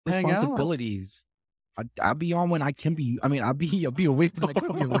hang out. responsibilities. I'll be on when I can be. I mean, I'll be awake when I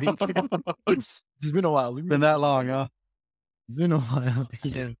can be awake. It's been a while. Been that long, huh? It's been a while.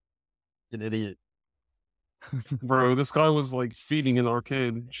 Yeah. An idiot. Bro, this guy was like feeding an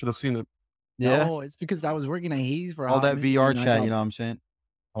arcade. Should have seen it. Yeah. No, it's because I was working at Hayes for a All hot that minute, VR and I chat, got- you know what I'm saying?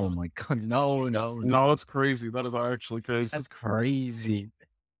 Oh my god, no. No, that's crazy. That is actually crazy. That's crazy.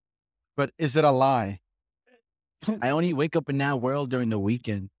 But is it a lie? I only wake up in that world during the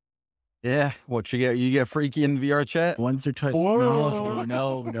weekend. Yeah. What you get freaky in VR chat? Once they're trying. Whoa.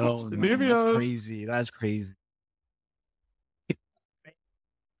 No. Maybe That's I- crazy. That's crazy.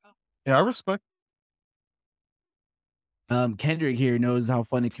 Yeah, I respect. Kendrick here knows how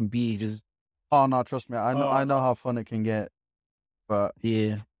fun it can be. Just Oh no, trust me. I know how fun it can get. But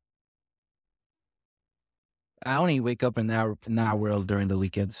yeah. I only wake up in that world during the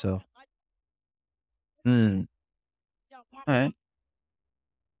weekend, so all right.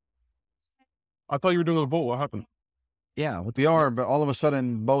 I thought you were doing a vote. What happened? yeah. We are, but all of a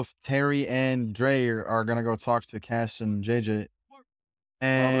sudden both Terry and Dre are gonna go talk to Cass and JJ.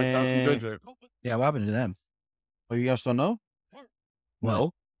 And Yeah, what happened to them? oh, you guys don't know?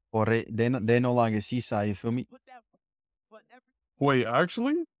 No. Or they no longer Seaside, you feel me? Wait,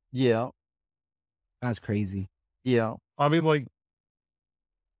 actually? Yeah. That's crazy. Yeah. I mean, like,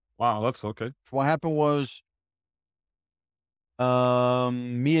 wow, that's okay. What happened was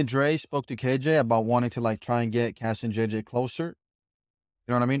me and Dre spoke to KJ about wanting to like try and get Cass and JJ closer.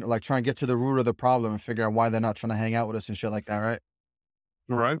 You know what I mean? Like try and get to the root of the problem and figure out why they're not trying to hang out with us and shit like that, right?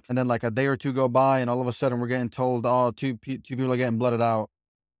 Right? And then like a day or two go by and all of a sudden we're getting told, oh, two people are getting blooded out.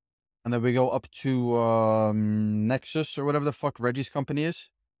 And then we go up to Nexus or whatever the fuck Reggie's company is.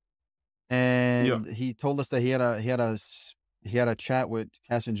 And he told us that he had a chat with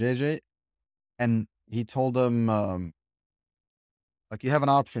Cass and JJ. And he told them like you have an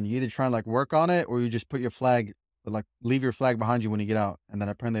option. You either try and like work on it or you just put your flag, like leave your flag behind you when you get out. And then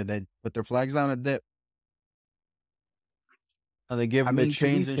apparently they put their flags down and dip. And they give them the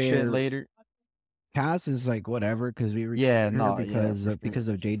chains and shit later. Cass is like whatever because we Yeah, recruited no, her yeah, because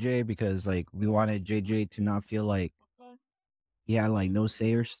of JJ, because like we wanted JJ to not feel like he had like no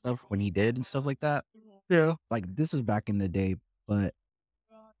say or stuff when he did and stuff like that. Yeah. Like this was back in the day, but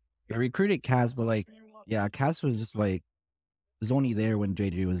I recruited Cass, but like yeah, Cass was just like was only there when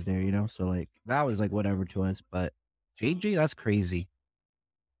JJ was there, you know? So like that was like whatever to us, but JJ, that's crazy.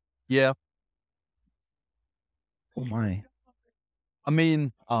 Yeah. Oh my. I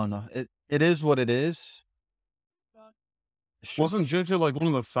mean, I don't know. It is what it is. Wasn't JJ like one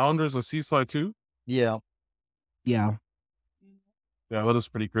of the founders of Seaside too? Yeah. Yeah. Yeah, that is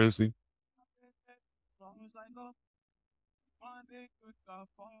pretty crazy.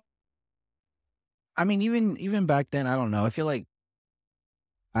 I mean, even back then, I don't know.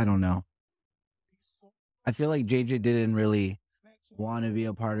 I don't know. I feel like JJ didn't really want to be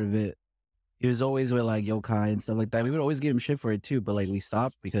a part of it. He was always with like Yokai and stuff like that. We would always give him shit for it too, but like we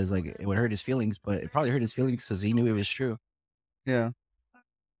stopped because like it would hurt his feelings. But it probably hurt his feelings because he knew it was true. Yeah.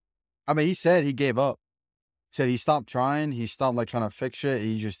 I mean, he said he gave up. He said he stopped trying. He stopped like trying to fix shit.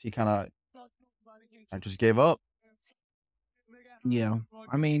 He kind of I just gave up. Yeah,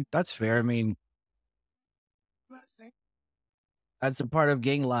 I mean that's fair. I mean that's a part of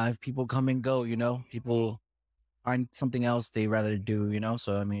gang life. People come and go. You know, people find something else they rather do. You know,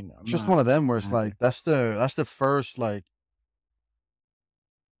 so I mean, It's just one of them where it's like that's the first time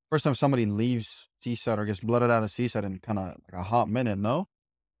somebody leaves Seaside or gets blooded out of Seaside in kind of like a hot minute. No.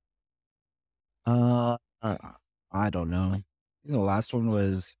 I don't know. I think the last one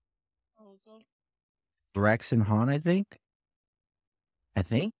was Rex and Han. I think.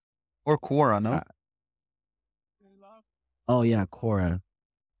 Or Quora, no? Oh yeah, Cora.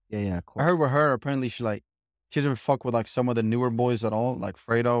 Yeah, Cora. I heard with her, apparently she didn't fuck with like some of the newer boys at all, like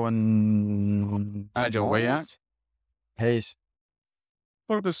Fredo and where you at? Hayes.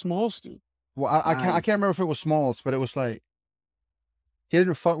 Fuck the smalls, dude. Well, I can't remember if it was Smalls, but it was like she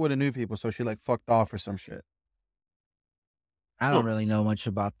didn't fuck with the new people, so she like fucked off or some shit. I don't really know much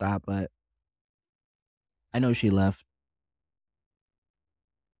about that, but I know she left.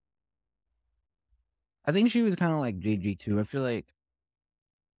 I think she was kind of like JG too. I feel like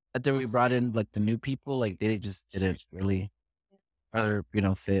after we brought in like the new people, like they just didn't really rather,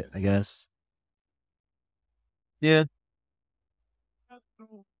 fit, I guess. Yeah.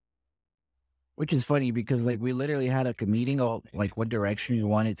 Which is funny because like we literally had a meeting of like what direction we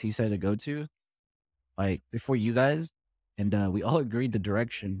wanted Seaside to go to, like before you guys, and we all agreed the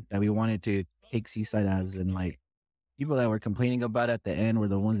direction that we wanted to take Seaside as, and like people that were complaining about it at the end were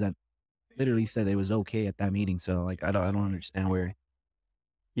the ones that literally said it was okay at that meeting. So like I don't understand where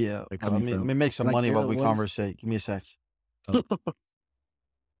Yeah. They're Let coming me, from. let me make some Like, money they're while the we ones- conversate. Give me a sec.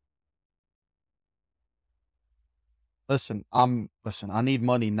 Listen, I need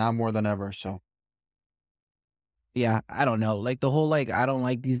money now more than ever. So Yeah, I don't know. Like the whole like I don't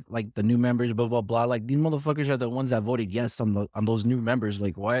like these like the new members, blah blah blah. Like these motherfuckers are the ones that voted yes on those new members.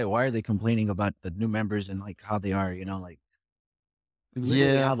 Like why are they complaining about the new members and like how they are? You know, like you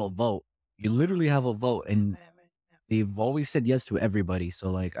literally Yeah. have a vote. You literally have a vote, and they've always said yes to everybody. So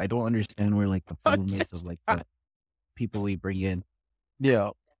like I don't understand where like the problem is of like the people we bring in. Yeah.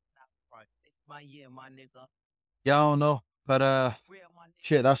 Yeah, I don't know. But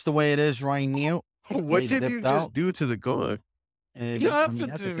shit, that's the way it is right now. What They did you dipped just out. do to the gun? And What I happened mean,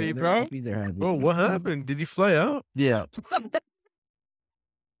 that's to okay. me, They're bro? happy. They're happy. Bro, what happened? Did he fly out? yeah.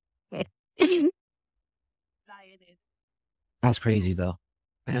 That's crazy though.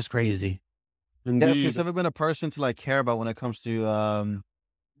 That's crazy. Yeah, if Indeed. there's ever been a person to like care about when it comes to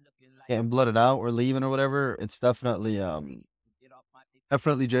getting blooded out or leaving or whatever, it's definitely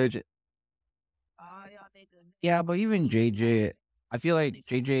JJ. Yeah, but even JJ, I feel like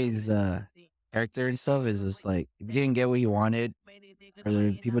JJ's character and stuff is just like if you didn't get what you wanted, or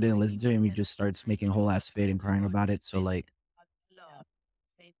the people didn't listen to him, he just starts making a whole ass fit and crying about it. So like,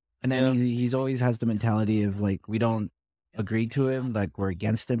 and then Yeah. he's always has the mentality of like we don't agree to him, like we're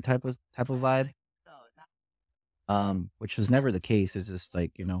against him type of vibe. Which was never the case. It's just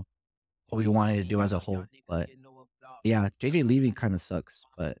like what we wanted to do as a whole. But yeah, JJ leaving kind of sucks,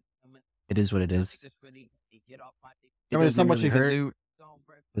 but it is what it is. I mean, there's not much you can do.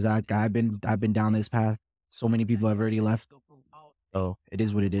 Because I've been down this path. So many people have already left. So it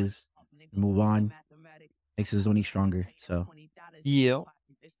is what it is. Move on. Makes us only stronger. So Yeah.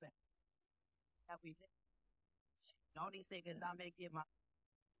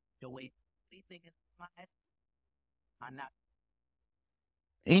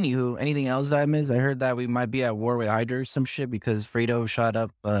 anywho, anything else that I missed? I heard that we might be at war with Hydra or some shit because Fredo shot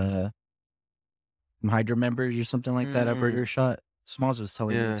up some Hydra members or something like that. A burger shot. Smalls was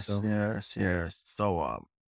telling me. Yes, So yes, yes. So